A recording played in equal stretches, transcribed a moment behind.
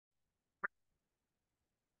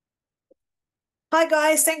Hi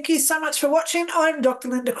guys, thank you so much for watching. I'm Dr.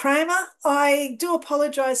 Lynda Cramer. I do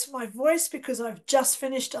apologise for my voice because I've just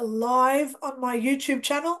finished a live on my YouTube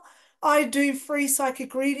channel. I do free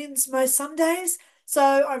psychic readings most Sundays,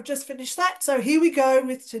 so I've just finished that. So here we go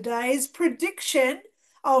with today's prediction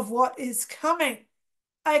of what is coming.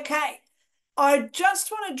 Okay, I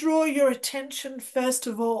just want to draw your attention first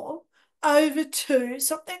of all over to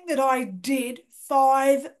something that I did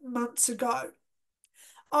 5 months ago.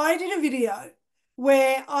 I did a video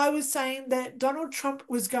where I was saying that Donald Trump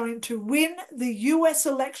was going to win the US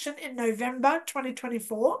election in November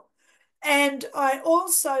 2024. And I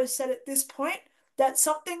also said at this point that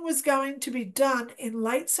something was going to be done in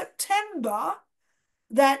late September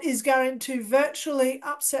that is going to virtually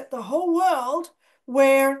upset the whole world,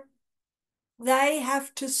 where they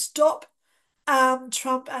have to stop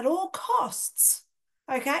Trump at all costs.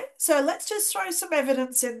 Okay, so let's just throw some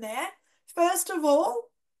evidence in there. First of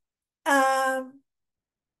all, um,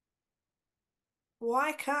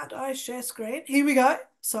 why can't I share screen? Here we go.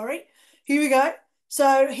 Sorry. Here we go.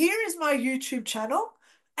 So here is my YouTube channel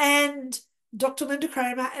and Dr. Lynda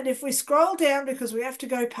Cramer. And if we scroll down, because we have to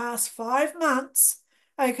go past 5 months,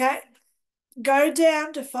 okay, go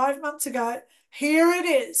down to 5 months ago. Here it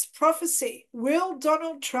is. Prophecy. Will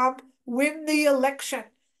Donald Trump win the election?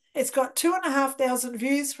 It's got 2,500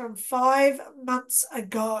 views from 5 months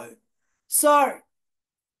ago. So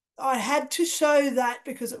I had to show that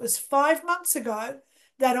because it was 5 months ago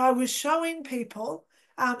that I was showing people,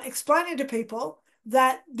 explaining to people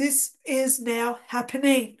that this is now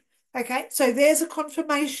happening. Okay, so there's a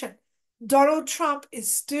confirmation. Donald Trump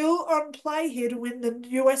is still on play here to win the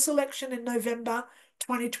US election in November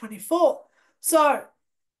 2024. So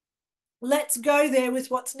let's go there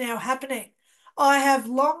with what's now happening. I have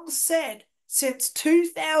long said since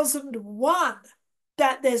 2001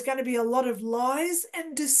 that there's going to be a lot of lies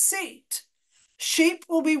and deceit. Sheep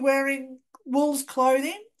will be wearing wolves'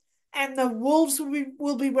 clothing, and the wolves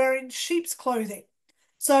will be wearing sheep's clothing.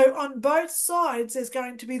 So on both sides, there's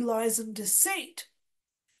going to be lies and deceit.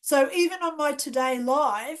 So even on my Today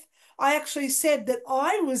Live, I actually said that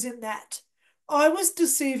I was in that. I was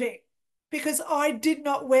deceiving because I did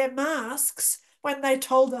not wear masks when they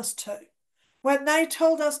told us to. When they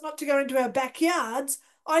told us not to go into our backyards,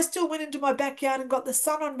 I still went into my backyard and got the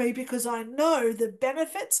sun on me because I know the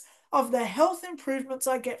benefits of the health improvements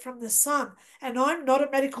I get from the sun. And I'm not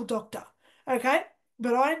a medical doctor, okay?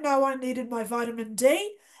 But I know I needed my vitamin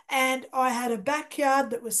D, and I had a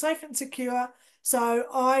backyard that was safe and secure. So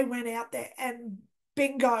I went out there and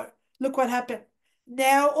bingo, look what happened.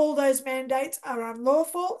 Now all those mandates are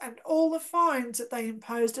unlawful and all the fines that they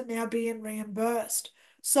imposed are now being reimbursed.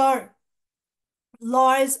 So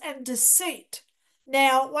lies and deceit.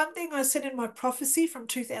 Now, one thing I said in my prophecy from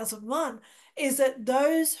 2001 is that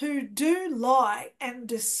those who do lie and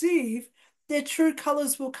deceive, their true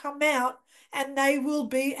colors will come out and they will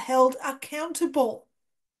be held accountable.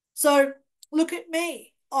 So look at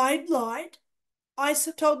me. I lied. I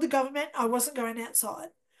told the government I wasn't going outside.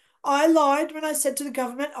 I lied when I said to the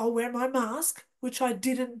government I'll wear my mask, which I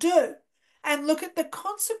didn't do. And look at the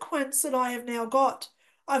consequence that I have now got.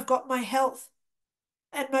 I've got my health.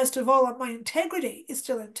 And most of all, my integrity is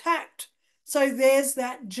still intact. So there's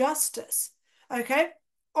that justice. Okay?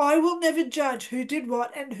 I will never judge who did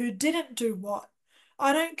what and who didn't do what.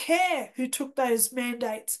 I don't care who took those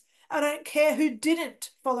mandates. I don't care who didn't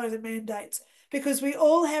follow the mandates, because we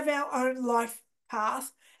all have our own life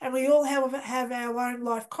path and we all have our own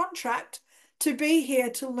life contract to be here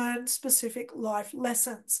to learn specific life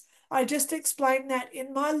lessons. I just explained that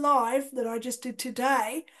in my live that I just did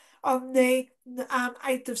today on the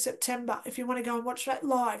 8th of September. If you want to go and watch that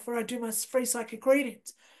live where I do my free psychic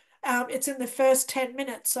readings, it's in the first 10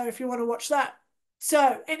 minutes. So if you want to watch that.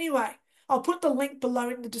 So anyway, I'll put the link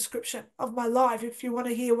below in the description of my live if you want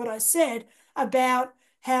to hear what I said about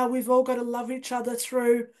how we've all got to love each other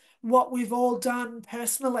through what we've all done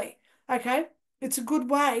personally. Okay? It's a good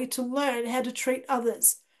way to learn how to treat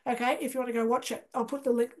others. Okay? If you want to go watch it, I'll put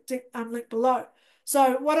the link below.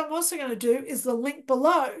 So what I'm also going to do is the link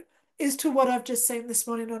below is to what I've just seen this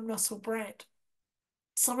morning on Russell Brand.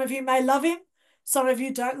 Some of you may love him, some of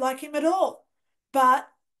you don't like him at all, but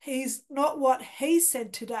he's not what he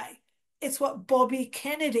said today. It's what Bobby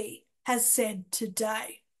Kennedy has said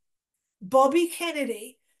today. Bobby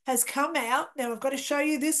Kennedy has come out. Now, I've got to show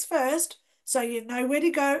you this first so you know where to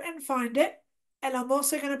go and find it. And I'm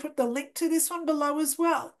also going to put the link to this one below as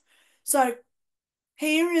well. So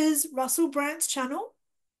here is Russell Brand's channel.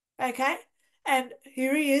 Okay. And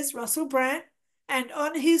here he is, Russell Brand. And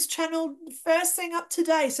on his channel, first thing up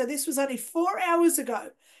today, so this was only 4 hours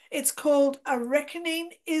ago, it's called A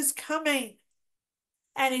Reckoning is Coming.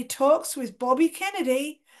 and he talks with Bobby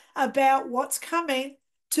Kennedy about what's coming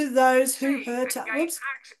to those who hurt us. Whoops.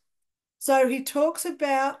 So he talks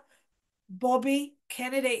about Bobby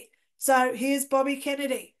Kennedy. So here's Bobby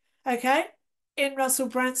Kennedy, okay, in Russell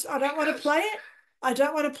Brand's. I don't want to play it. I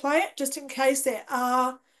don't want to play it just in case there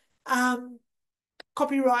are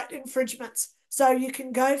copyright infringements. So you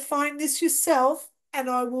can go find this yourself, and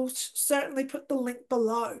I will certainly put the link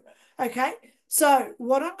below. Okay. So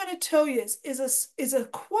what I'm going to tell you is a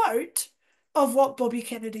quote of what Bobby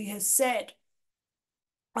Kennedy has said.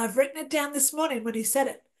 I've written it down this morning when he said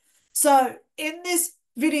it. So in this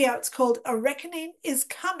video, it's called "A Reckoning is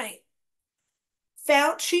Coming."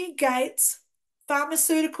 Fauci, Gates,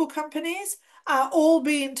 pharmaceutical companies are all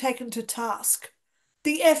being taken to task.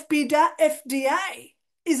 The FDA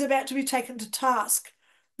is about to be taken to task.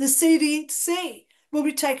 The c.d.c will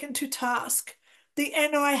be taken to task. The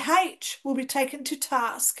NIH will be taken to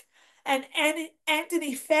task. And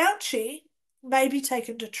Anthony Fauci may be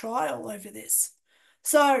taken to trial over this.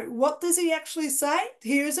 So what does he actually say?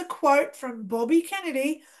 Here is a quote from Bobby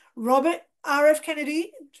Kennedy, Robert R.F.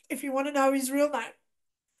 Kennedy, if you want to know his real name.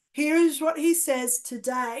 Here is what he says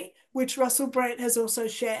today, which Russell Brand has also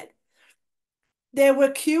shared. There were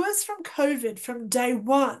cures from COVID from day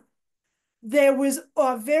one. There was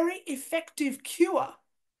a very effective cure,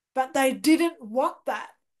 but they didn't want that.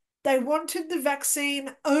 They wanted the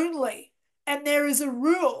vaccine only. And there is a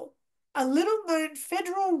rule, a little known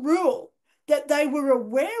federal rule that they were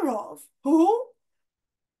aware of,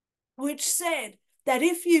 which said that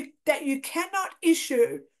you cannot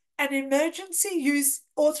issue an emergency use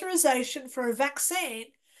authorization for a vaccine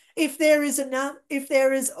if there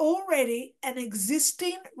is already an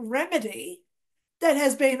existing remedy that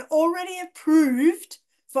has been already approved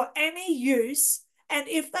for any use, and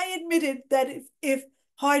if they admitted that if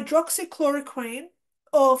hydroxychloroquine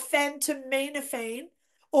or phantomenophen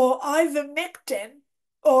or ivermectin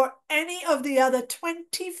or any of the other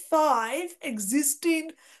 25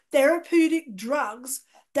 existing therapeutic drugs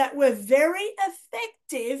that were very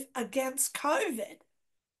effective against COVID,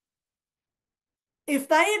 if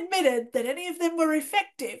they admitted that any of them were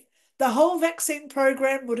effective, the whole vaccine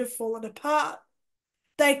program would have fallen apart.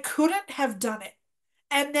 They couldn't have done it.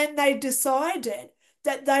 And then they decided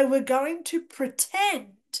that they were going to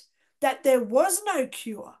pretend that there was no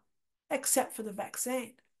cure except for the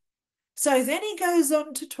vaccine. So then he goes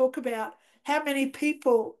on to talk about how many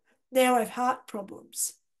people now have heart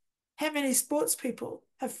problems, how many sports people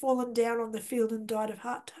have fallen down on the field and died of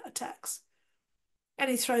heart attacks. And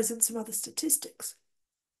he throws in some other statistics.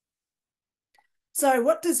 So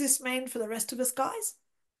what does this mean for the rest of us, guys?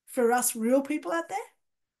 For us real people out there?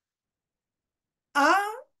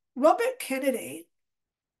 Robert Kennedy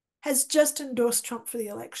has just endorsed Trump for the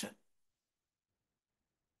election.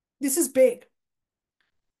 This is big.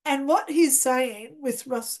 And what he's saying with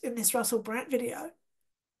in this Russell Brand video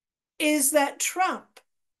is that Trump,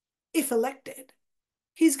 if elected,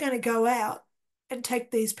 he's going to go out and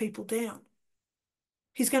take these people down.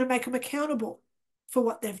 He's going to make them accountable for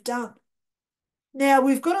what they've done. Now,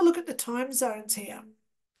 we've got to look at the time zones here,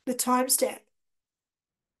 the timestamp.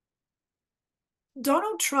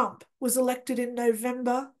 Donald Trump was elected in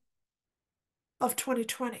November of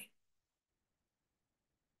 2020.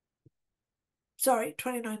 Sorry,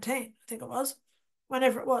 2019, I think it was,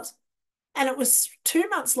 whenever it was. And it was 2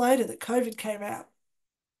 months later that COVID came out.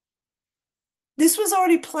 This was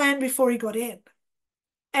already planned before he got in.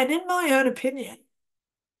 And in my own opinion,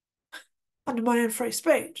 under my own free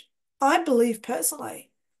speech, I believe personally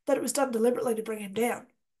that it was done deliberately to bring him down.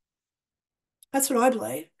 That's what I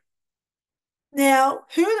believe. Now,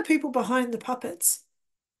 who are the people behind the puppets?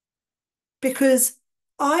 Because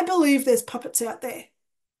I believe there's puppets out there.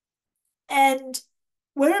 And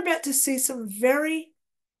we're about to see some very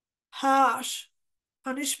harsh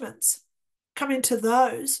punishments coming to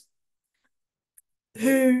those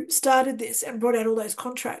who started this and brought out all those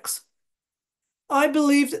contracts. I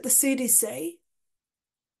believe that the c.d.c,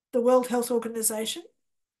 the World Health Organization,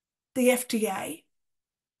 the FDA,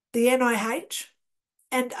 the NIH,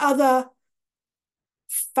 and other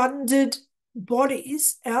funded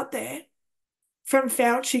bodies out there from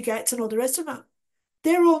Fauci, Gates, and all the rest of them,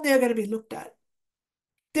 they're all now going to be looked at.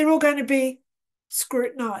 They're all going to be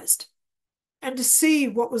scrutinized and to see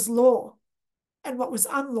what was law and what was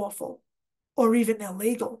unlawful or even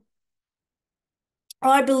illegal.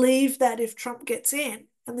 I believe that if Trump gets in,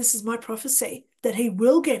 and this is my prophecy, that he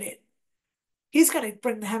will get in, he's going to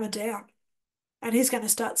bring the hammer down and he's going to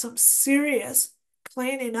start some serious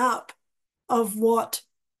cleaning up of what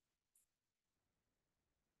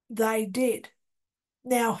they did.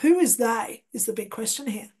 Now, who is they is the big question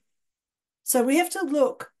here. So we have to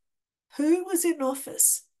look who was in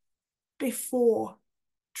office before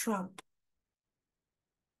Trump.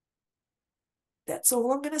 That's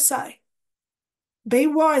all I'm going to say. Be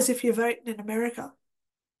wise if you're voting in America.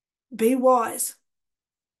 Be wise,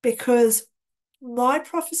 because my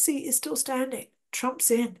prophecy is still standing.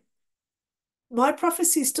 Trump's in. My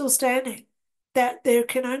prophecy is still standing that there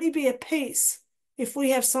can only be a peace if we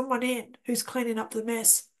have someone in who's cleaning up the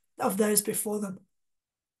mess of those before them.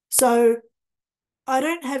 So I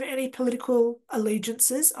don't have any political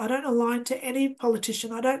allegiances. I don't align to any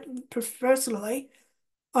politician. I don't personally.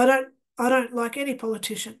 I don't. I don't like any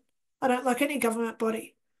politician. I don't like any government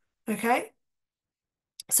body. Okay.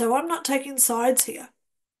 So I'm not taking sides here,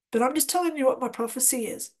 but I'm just telling you what my prophecy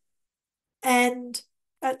is. And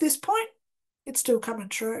at this point, it's still coming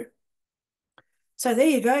true. So there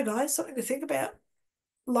you go, guys. Something to think about.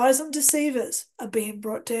 Lies and deceivers are being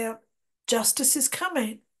brought down. Justice is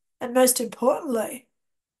coming. And most importantly,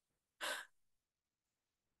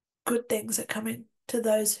 good things are coming to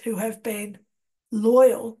those who have been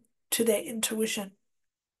loyal to their intuition.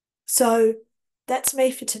 So that's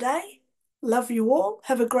me for today. Love you all.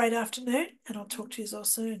 Have a great afternoon, and I'll talk to you all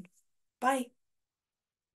soon. Bye.